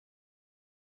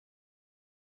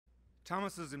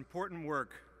Thomas's important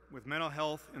work with mental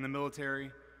health in the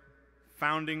military,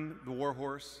 founding the War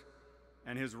Horse,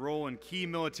 and his role in key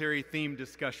military-themed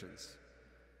discussions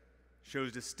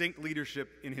shows distinct leadership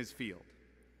in his field.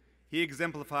 He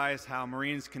exemplifies how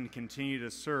Marines can continue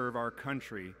to serve our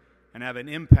country and have an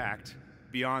impact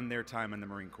beyond their time in the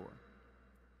Marine Corps.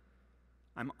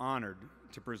 I'm honored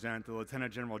to present the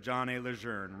Lieutenant General John A.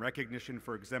 Lejeune Recognition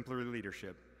for Exemplary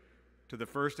Leadership to the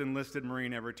first enlisted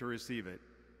Marine ever to receive it,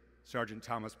 Sergeant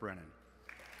Thomas Brennan.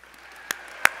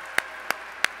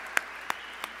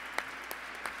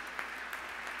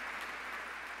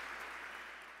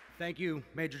 Thank you,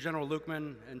 Major General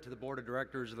Lukeman, and to the Board of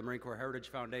Directors of the Marine Corps Heritage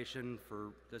Foundation for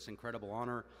this incredible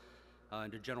honor,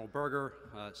 and to General Berger,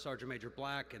 Sergeant Major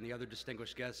Black, and the other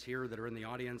distinguished guests here that are in the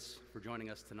audience for joining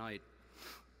us tonight.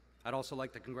 I'd also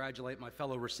like to congratulate my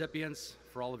fellow recipients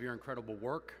for all of your incredible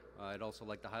work. I'd also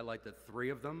like to highlight that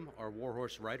 3 of them are War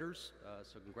Horse writers,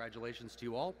 so congratulations to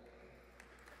you all.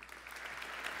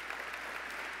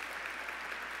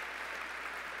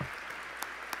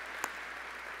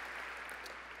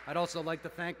 I'd also like to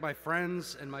thank my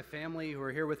friends and my family who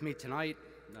are here with me tonight.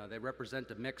 They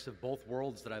represent a mix of both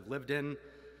worlds that I've lived in.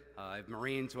 I have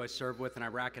Marines who I served with in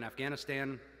Iraq and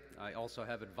Afghanistan. I also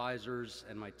have advisors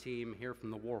and my team here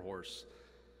from the War Horse.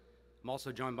 I'm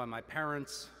also joined by my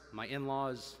parents, my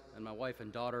in-laws, and my wife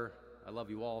and daughter. I love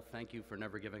you all. Thank you for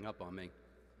never giving up on me.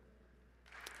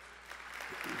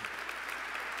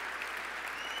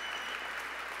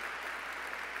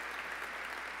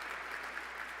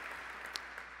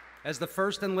 As the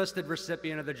first enlisted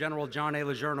recipient of the General John A.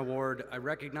 Lejeune Award, I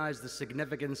recognize the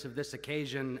significance of this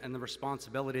occasion and the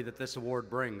responsibility that this award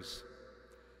brings.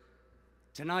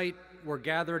 Tonight, we're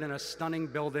gathered in a stunning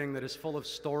building that is full of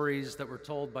stories that were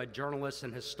told by journalists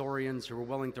and historians who were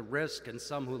willing to risk and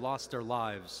some who lost their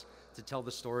lives to tell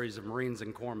the stories of Marines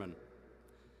and corpsmen.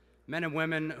 Men and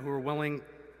women who were willing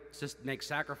to make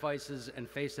sacrifices and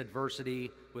face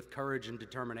adversity with courage and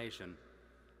determination.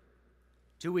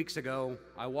 2 weeks ago,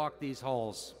 I walked these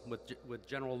halls with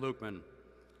General Lukeman,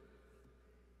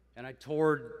 and I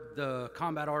toured the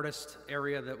combat artist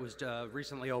area that was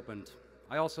recently opened.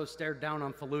 I also stared down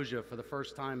on Fallujah for the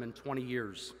first time in 20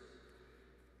 years.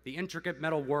 The intricate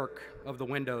metal work of the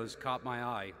windows caught my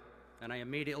eye, and I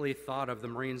immediately thought of the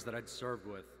Marines that I'd served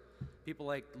with. People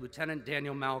like Lieutenant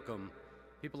Daniel Malcolm,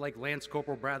 people like Lance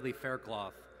Corporal Bradley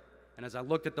Faircloth, and as I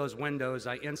looked at those windows,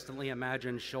 I instantly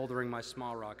imagined shouldering my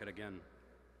small rocket again.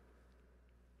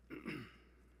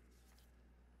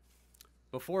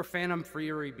 Before Phantom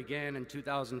Fury began in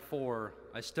 2004,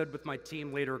 I stood with my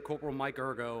team leader, Corporal Mike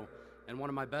Ergo, and one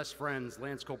of my best friends,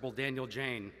 Lance Corporal Daniel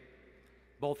Jane,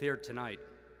 both here tonight.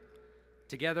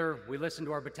 Together, we listened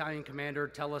to our battalion commander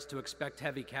tell us to expect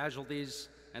heavy casualties,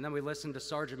 and then we listened to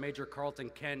Sergeant Major Carlton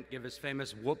Kent give his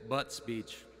famous whoop butt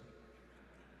speech.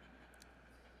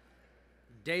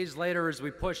 Days later, as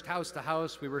we pushed house to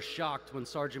house, we were shocked when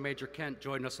Sergeant Major Kent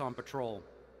joined us on patrol,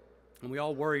 and we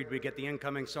all worried we'd get the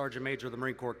incoming Sergeant Major of the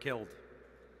Marine Corps killed.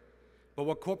 But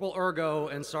what Corporal Ergo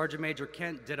and Sergeant Major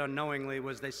Kent did unknowingly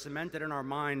was they cemented in our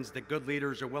minds that good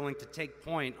leaders are willing to take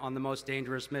point on the most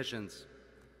dangerous missions.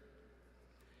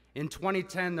 In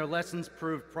 2010, their lessons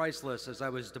proved priceless as I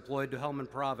was deployed to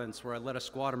Helmand Province, where I led a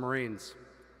squad of Marines.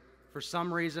 For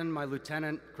some reason, my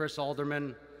lieutenant, Chris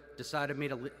Alderman,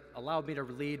 allowed me to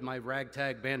lead my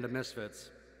ragtag band of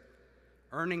misfits.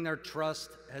 Earning their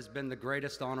trust has been the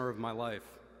greatest honor of my life.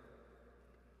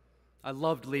 I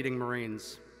loved leading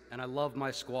Marines, and I love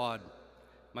my squad.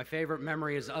 My favorite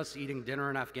memory is us eating dinner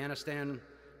in Afghanistan.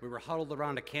 We were huddled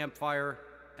around a campfire,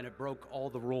 and it broke all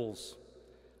the rules.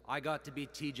 I got to be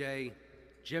TJ,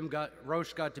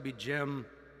 Roche got to be Jim,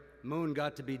 Moon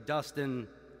got to be Dustin,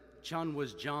 Chun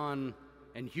was John,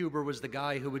 and Huber was the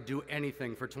guy who would do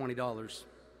anything for $20.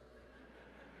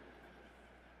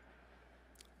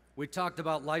 We talked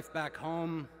about life back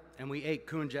home, and we ate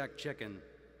Kunjak chicken,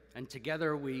 and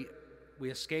together we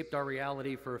escaped our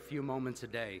reality for a few moments a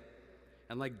day.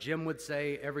 And like Jim would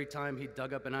say every time he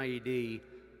dug up an IED,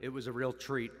 it was a real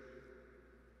treat.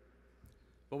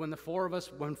 But when four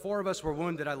of us were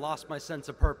wounded, I lost my sense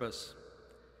of purpose.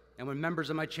 And when members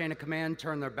of my chain of command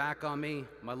turned their back on me,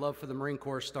 my love for the Marine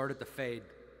Corps started to fade.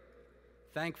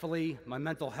 Thankfully, my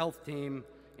mental health team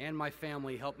and my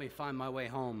family helped me find my way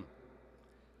home.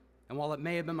 And while it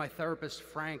may have been my therapist,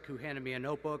 Frank, who handed me a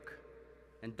notebook,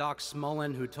 and Doc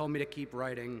Smullen, who told me to keep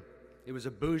writing, it was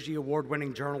a bougie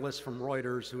award-winning journalist from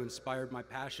Reuters who inspired my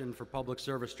passion for public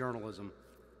service journalism.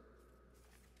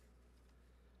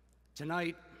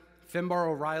 Tonight, Finbar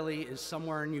O'Reilly is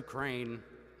somewhere in Ukraine,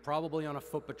 probably on a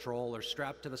foot patrol or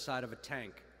strapped to the side of a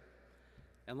tank.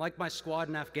 And like my squad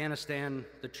in Afghanistan,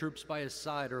 the troops by his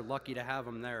side are lucky to have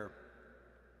him there.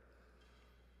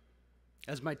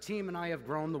 As my team and I have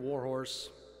grown the Warhorse,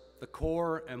 the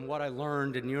Corps and what I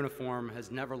learned in uniform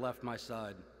has never left my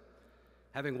side.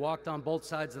 Having walked on both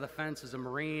sides of the fence as a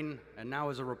Marine and now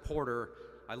as a reporter,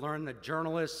 I learned that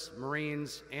journalists,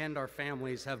 Marines, and our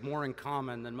families have more in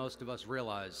common than most of us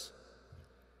realize.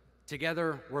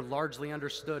 Together, we're largely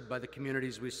understood by the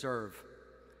communities we serve.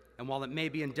 And while it may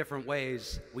be in different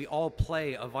ways, we all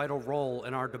play a vital role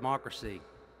in our democracy.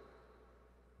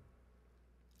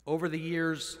 Over the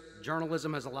years,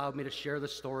 journalism has allowed me to share the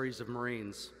stories of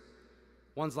Marines.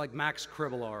 Ones like Max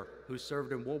Krivelar, who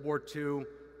served in World War II,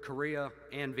 Korea,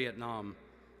 and Vietnam,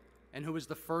 and who was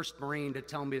the first Marine to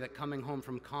tell me that coming home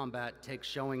from combat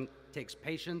takes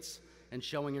patience and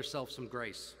showing yourself some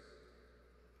grace.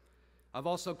 I've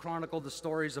also chronicled the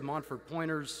stories of Montford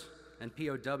Pointers and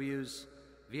POWs,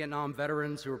 Vietnam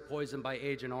veterans who were poisoned by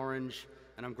Agent Orange,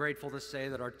 and I'm grateful to say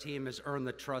that our team has earned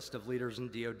the trust of leaders in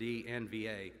DoD and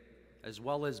VA, as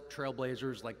well as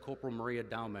trailblazers like Corporal Maria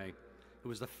Daume, who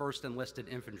was the first enlisted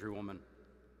infantrywoman.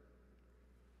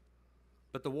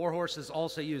 But the Warhorse has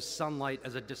also used sunlight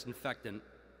as a disinfectant,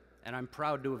 and I'm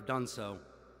proud to have done so.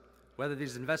 Whether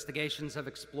these investigations have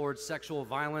explored sexual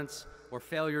violence or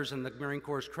failures in the Marine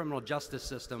Corps' criminal justice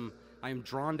system, I am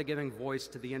drawn to giving voice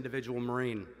to the individual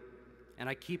Marine, and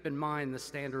I keep in mind the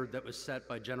standard that was set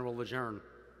by General Lejeune.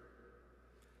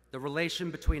 The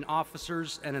relation between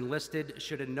officers and enlisted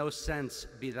should in no sense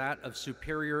be that of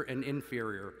superior and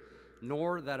inferior,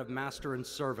 nor that of master and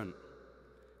servant,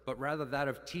 but rather that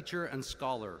of teacher and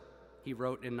scholar, he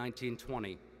wrote in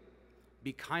 1920.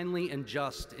 Be kindly and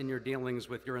just in your dealings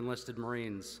with your enlisted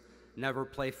Marines. Never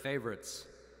play favorites.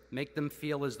 Make them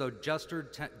feel as though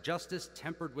justice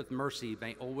tempered with mercy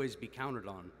may always be counted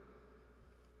on.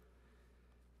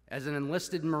 As an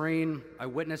enlisted Marine, I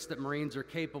witnessed that Marines are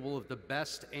capable of the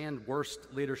best and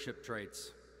worst leadership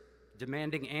traits.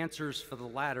 Demanding answers for the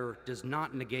latter does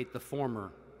not negate the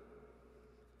former.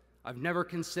 I've never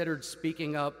considered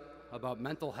speaking up about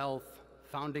mental health,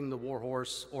 founding the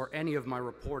Warhorse, or any of my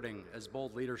reporting as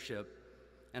bold leadership,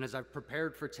 and as I've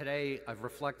prepared for today, I've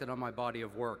reflected on my body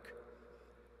of work.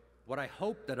 What I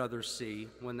hope that others see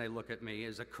when they look at me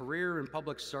is a career in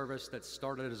public service that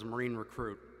started as a Marine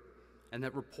recruit, and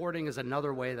that reporting is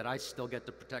another way that I still get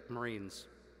to protect Marines.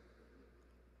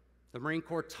 The Marine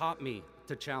Corps taught me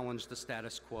to challenge the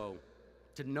status quo,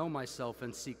 to know myself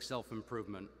and seek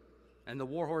self-improvement, and the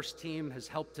Warhorse team has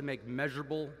helped to make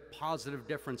measurable, positive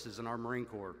differences in our Marine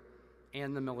Corps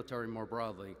and the military more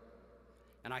broadly.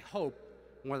 And I hope,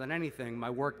 more than anything, my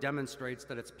work demonstrates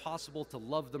that it's possible to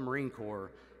love the Marine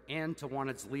Corps and to want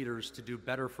its leaders to do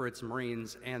better for its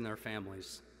Marines and their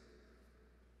families.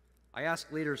 I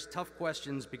ask leaders tough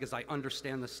questions because I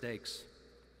understand the stakes.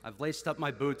 I've laced up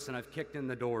my boots and I've kicked in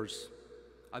the doors.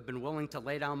 I've been willing to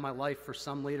lay down my life for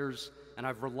some leaders, and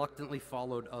I've reluctantly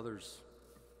followed others.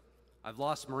 I've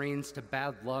lost Marines to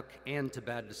bad luck and to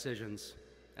bad decisions.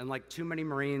 And like too many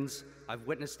Marines, I've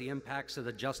witnessed the impacts of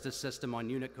the justice system on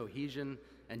unit cohesion,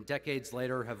 and decades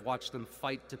later have watched them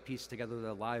fight to piece together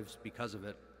their lives because of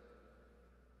it.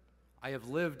 I have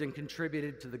lived and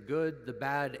contributed to the good, the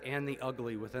bad, and the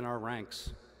ugly within our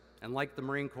ranks. And like the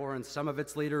Marine Corps and some of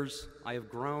its leaders, I have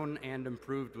grown and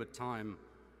improved with time.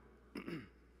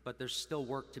 But there's still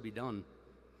work to be done.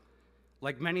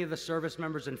 Like many of the service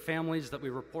members and families that we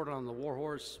reported on the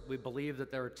Warhorse, we believe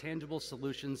that there are tangible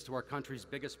solutions to our country's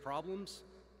biggest problems,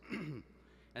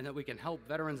 and that we can help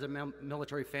veterans and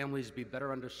military families be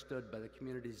better understood by the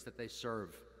communities that they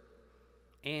serve.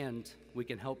 And we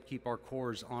can help keep our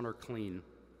Corps' honor clean.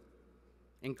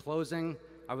 In closing,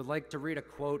 I would like to read a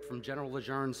quote from General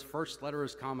Lejeune's first letter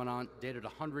as Commandant, dated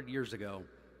 100 years ago,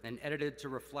 and edited to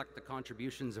reflect the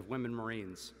contributions of women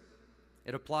Marines.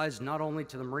 It applies not only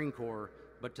to the Marine Corps,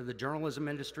 but to the journalism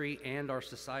industry and our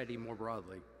society more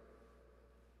broadly.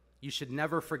 You should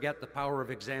never forget the power of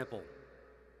example.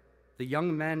 The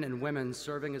young men and women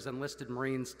serving as enlisted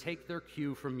Marines take their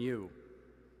cue from you.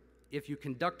 If you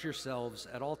conduct yourselves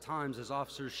at all times as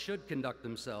officers should conduct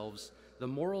themselves, the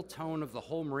moral tone of the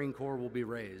whole Marine Corps will be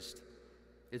raised.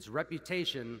 Its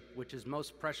reputation, which is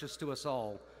most precious to us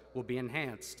all, will be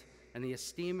enhanced, and the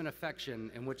esteem and affection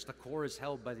in which the Corps is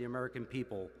held by the American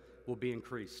people will be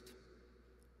increased.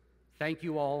 Thank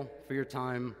you all for your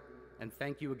time, and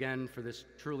thank you again for this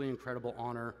truly incredible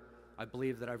honor. I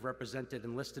believe that I've represented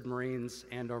enlisted Marines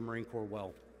and our Marine Corps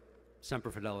well. Semper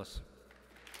Fidelis.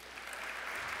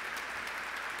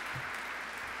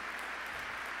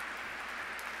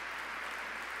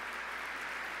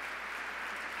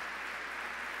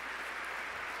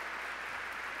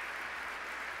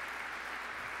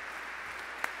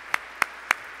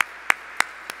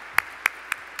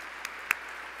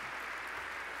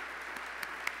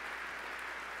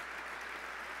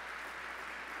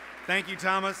 Thank you,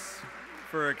 Thomas,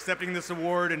 for accepting this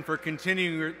award and for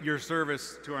continuing your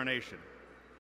service to our nation.